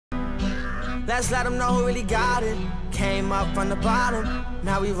Let's let them know who really got it. Came up from the bottom,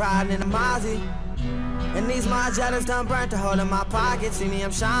 now we riding in a Mozzie. And these Margielas done burnt a hole in my pocket. See me,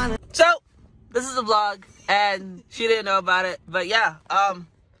 I'm shining. So, this is a vlog, and she didn't know about it. But yeah,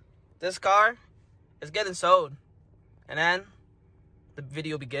 this car is getting sold. And then the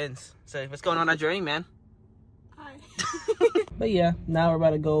video begins. So, what's going on our journey, man? Hi. But yeah, now we're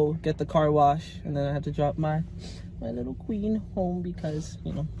about to go get the car wash, and then I have to drop my little queen home because,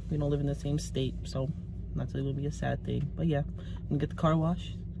 you know, we don't live in the same state, so not that it would be a sad thing. But yeah, I'm gonna get the car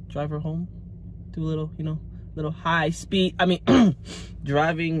wash, drive her home, do a little, you know, little high speed,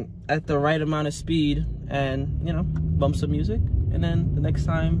 driving at the right amount of speed, and, you know, bump some music. And then the next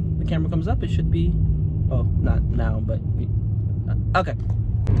time the camera comes up, it should be, oh, not now, but okay.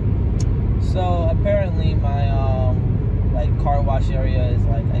 So apparently my like car wash area is,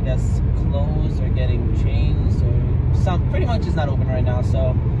 like, I guess closed or getting changed, or pretty much is not open right now.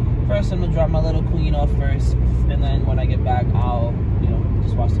 So first I'm gonna drop my little queen off first, and then when I get back I'll, you know,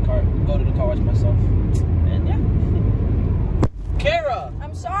 just wash the car, go to the car wash myself. And yeah. Kara!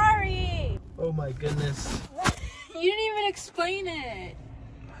 I'm sorry. Oh my goodness. You didn't even explain it.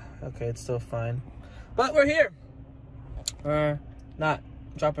 Okay, it's still fine. But we're here. We're not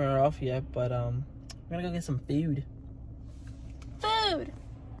dropping her off yet, but we're gonna go get some food. Food.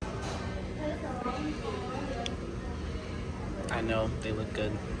 I know, they look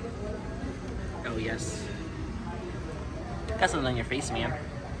good. Oh yes. Got something on your face, man.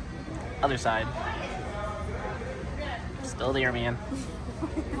 Other side. Still there, man.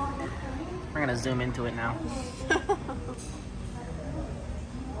 We're gonna zoom into it now.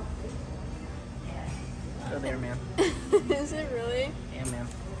 Still there, man. Is it really? Yeah, man.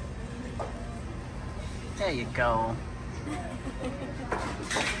 There you go.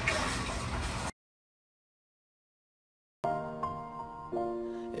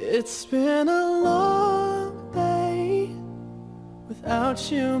 It's been a long day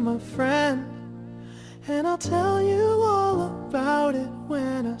without you, my friend, and I'll tell you all about it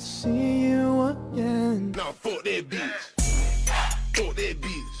when I see you again. Now fuck that bitch. Fuck that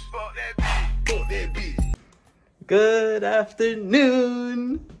bitch. Fuck that bitch. Fuck that bitch. Good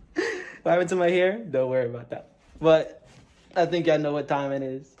afternoon. What happened to my hair? Don't worry about that. But I think y'all know what time it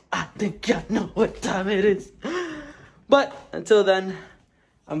is. I think y'all know what time it is. But until then,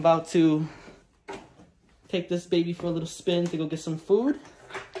 I'm about to take this baby for a little spin to go get some food.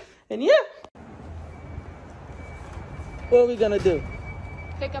 And yeah. What are we gonna do?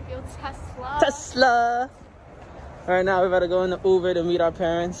 Pick up your Tesla. Tesla! Alright, now we're about to go in the Uber to meet our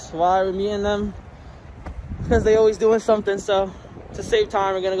parents. Why are we meeting them? Because they always doing something, so to save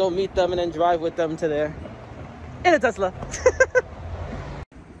time, we're gonna go meet them and then drive with them to there. In a Tesla.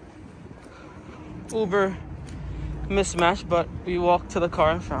 Uber mismatch, but we walked to the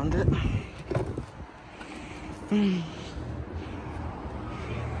car and found it.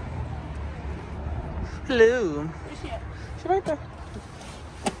 Hello. She's right there.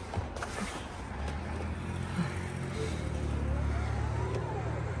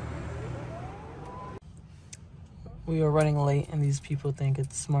 We are running late, and these people think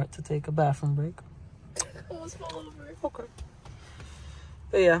it's smart to take a bathroom break. Almost fall over. Okay.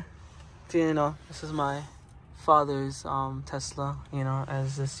 But yeah, you know, this is my father's Tesla, you know,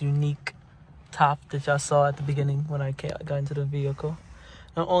 as this unique top that y'all saw at the beginning when I got into the vehicle.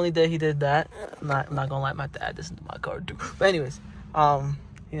 Not only did he did that, I'm not gonna let my dad this into my car too. But anyways,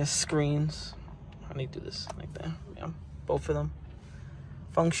 he has screens. I need to do this like that. Yeah, both of them.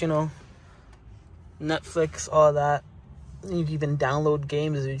 Functional. Netflix, all that. You can even download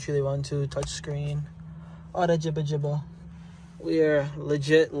games if you truly want to. Touch screen. All that jibba jibba. We're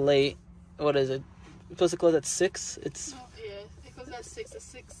legit late. What is it? We're supposed to close at 6. It's Yeah, it goes at 6. It's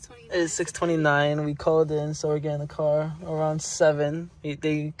 6:29. It's 6:29. We called in, so we're getting the car around 7.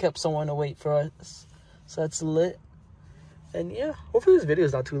 They kept someone to wait for us, so that's lit. And yeah, hopefully this video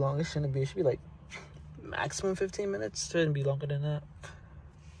is not too long. It shouldn't be. It should be like maximum 15 minutes. It shouldn't be longer than that.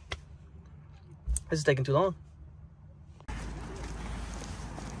 This is taking too long.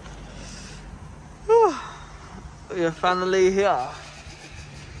 We are finally here.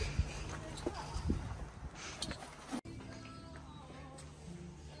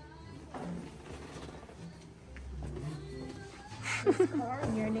 First car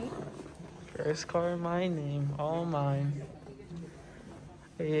in your name? First car in my name, all mine.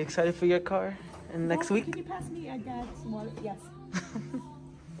 Are you excited for your car? And next week? Can you pass me your dad's wallet? Yes.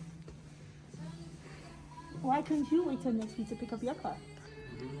 Why couldn't you wait till next week to pick up your car?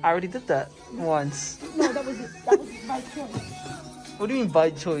 I already did that once. No, that was by choice. What do you mean by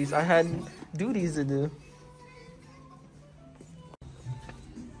choice? I had duties to do.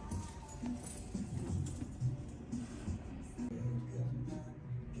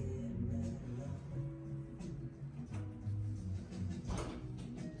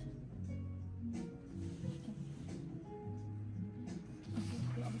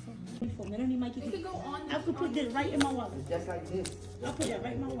 Melanie might get it. I could put this right in my wallet. Just like this. I'll put that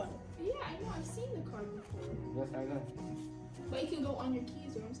right in my wallet. Yeah, I know. I've seen the card before. Just like that. But it can go on your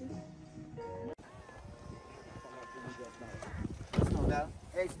keys, or something. Snowbell.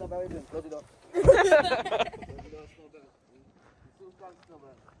 Hey, Snowbell, what are you doing? Close the door.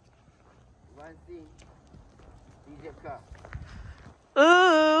 Snowbell. One thing. DJ car.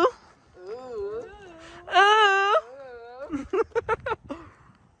 Ooh. Ooh. Ooh.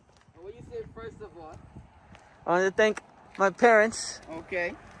 What you say first of all? I want to thank my parents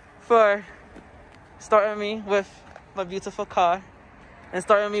Okay. for starting me with my beautiful car and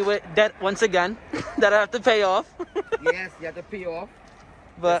starting me with debt once again that I have to pay off. Yes, you have to pay off.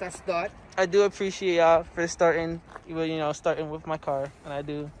 But That's a start. I do appreciate y'all for starting with my car, and I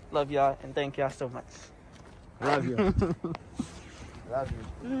do love y'all and thank y'all so much. Love you. Love you.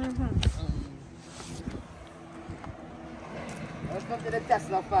 Welcome to the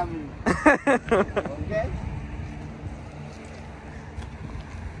Tesla family. Okay?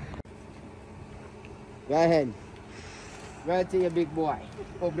 Go ahead. Go ahead to your big boy.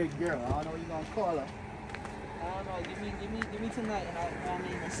 Or big girl. I don't know what you're gonna call her. I don't know. Give me tonight, and I'll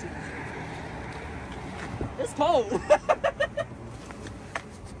name it soon. It's cold.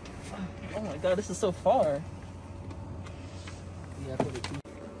 Oh my god, this is so far. Yeah, put it in.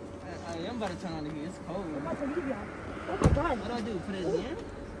 I am about to turn on the heat. It's cold. I'm about to leave y'all. Oh my God. What do I do? Put it in?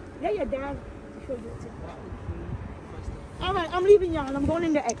 Yeah, your dad. Show you too. All right, I'm leaving y'all. I'm going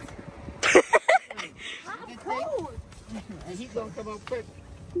in the X. I'm cold. And he's gonna come out quick.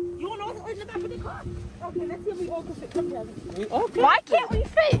 You want to know what's in the back of the car? Okay, let's see if we all can fit. Come together. Okay. Why can't we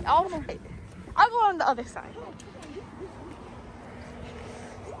fit? All right. I'll go on the other side.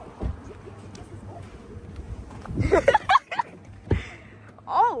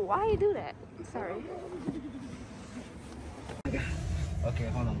 Oh, why you do that? Sorry. Okay,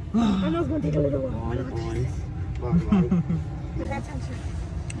 hold on. I know it's going to take a little while. Pay attention.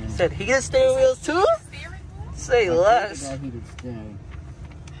 Said he gets steering wheels too? Say less. Heated steering.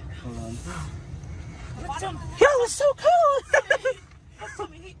 Hold on. Yo, it's so cold.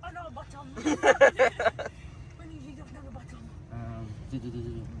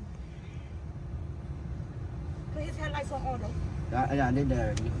 Put his headlights on auto. Yeah, I did that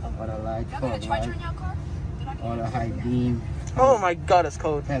already. All the lights, Y'all got a charger in your car? all the high beam, Oh my god, it's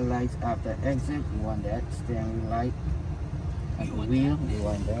cold. headlights after exit, you want that. Steering wheel light, and the wheel, you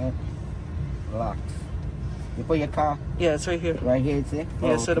want that. Locked. You put your car Yeah, it's right here. right here, see?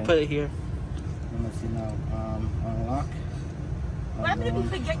 Yeah, so to put it here. Let me see now. Unlock. What happened if we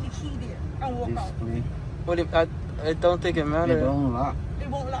forget your key there and walk out? Display. What if, I don't think it They matters. don't lock. It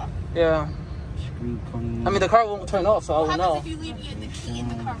won't lock. Yeah. Screen clean. I mean, the car won't turn off, so I What won't happens know. if you leave the key in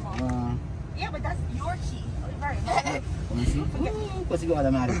the car vault? Yeah, but that's your key. Right. Let me see. What's it go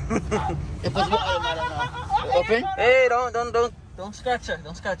automatic? What's it go automatic now? Open? Hey, don't scratch her.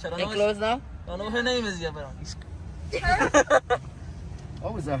 Don't scratch her. It closed now? Don't know what her name is yet, but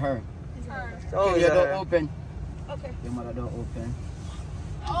Oh, it's a her. oh, Your door yeah. open. Okay. Your mother door open.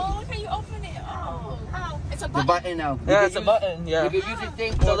 Oh, can you open it? Oh, How? it's a The button. button now. Yeah, it's a button. Yeah. You can use the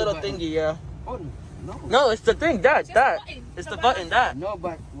thing. It's a little thingy. Yeah. Oh, no. No, it's the thing. That. Just a button. It's the button. That. No,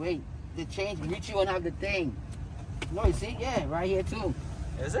 but wait. The change, Richie won't have the thing. No, you see? Yeah, right here too.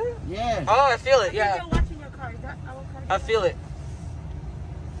 Is it? Yeah. Oh, I feel I it. think Yeah. you're watching your car. Is that our car? I feel it.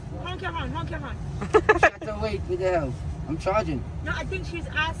 Honk your horn. Honk your horn. Shut the wait, what the hell? I'm charging. No, I think she's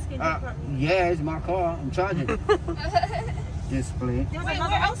asking. Yeah, it's my car. I'm charging. Display. There's Wait,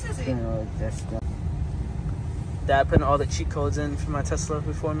 another where else is it? That's the Dad putting all the cheat codes in for my Tesla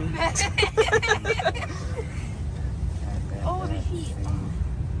before me. Oh, the heat.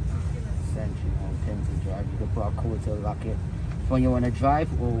 Century on pin to drive. You can put a code to lock it. When you want to drive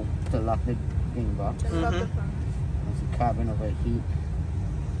or to lock the thing box. Mm-hmm. There's a carbon overheat. You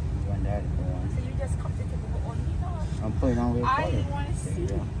want that on. So you just comfortable with all these on? I'm putting on with I color. want to see.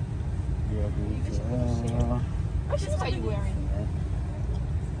 There you go. What shoes are you wearing?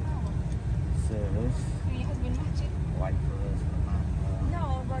 Service. Your husband matching? White first.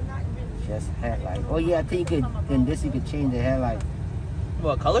 No, but not really. Just headlight. Oh yeah, I think you could, in this you could change the headlight.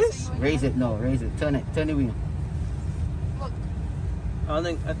 What colors? Raise it, no, raise it. Turn the wheel. Look. I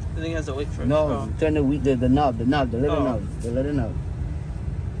think it has to wait for it. No, turn the wheel, the knob, the little Oh. knob, the little knob.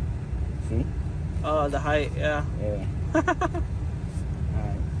 See? Oh, the height, yeah. Yeah. Alright.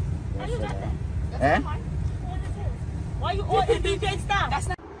 How you got that? Eh? Why you all in DJ style? That's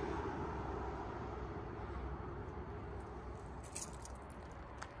not.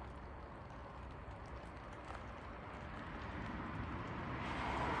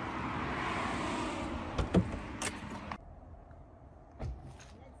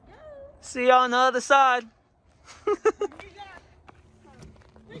 See you on the other side.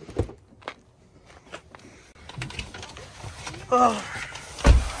 Oh.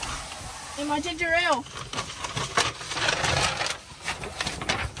 And my ginger ale.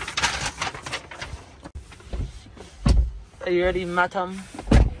 Are you ready, madam?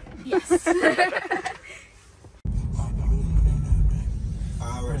 Yes.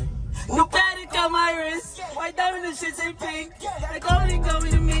 New paddock on my wrist. White diamond and shit ain't pink. Like only going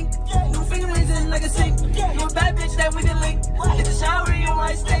to me. New fingerrings in like a sink. You a bad bitch that we can link. Hit the shower in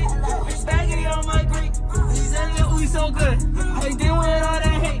my state. Bitch baggity on my green. She's in the ooey so good. I deal with all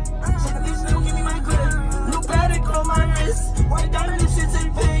that hate. So please still give me my good. New paddock on my wrist. White diamond and shit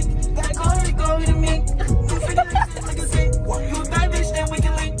ain't pink. Like only going to me. New fingerrings in like a sink. You a bad bitch that we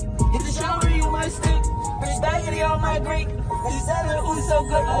can link. Hit the shower in my state. Bitch baggity on my green. She's in the ooey so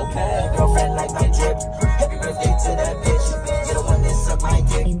good. Okay. Girlfriend like my drip. Happy birthday to that bitch. You're the one that sucked my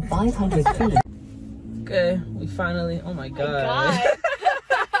dick. In 500 feet. Okay, we finally, oh my god.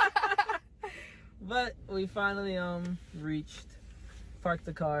 But we finally reached, parked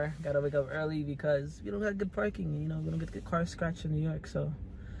the car. Gotta wake up early because we don't have good parking, you know, we don't get the car scratched in New York, so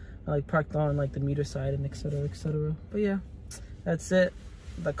I like parked on like the meter side and etc, etc. But yeah, that's it.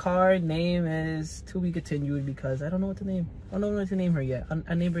 The car name is to be continued because I don't know what to name. I don't know what to name her yet.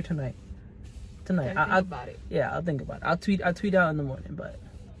 I'll name her tonight. I'll think about it. Yeah, I'll think about it. I'll tweet out in the morning, but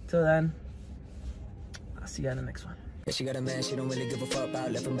till then, I'll see you on the next one. Yeah, she got a man she don't really give a fuck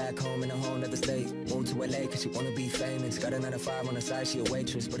about. Left him back home in a whole nother state. Moved to LA cause she wanna be famous. Got a 9 to 5 on the side, she a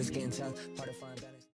waitress, but it's getting tough. Hard to find balance.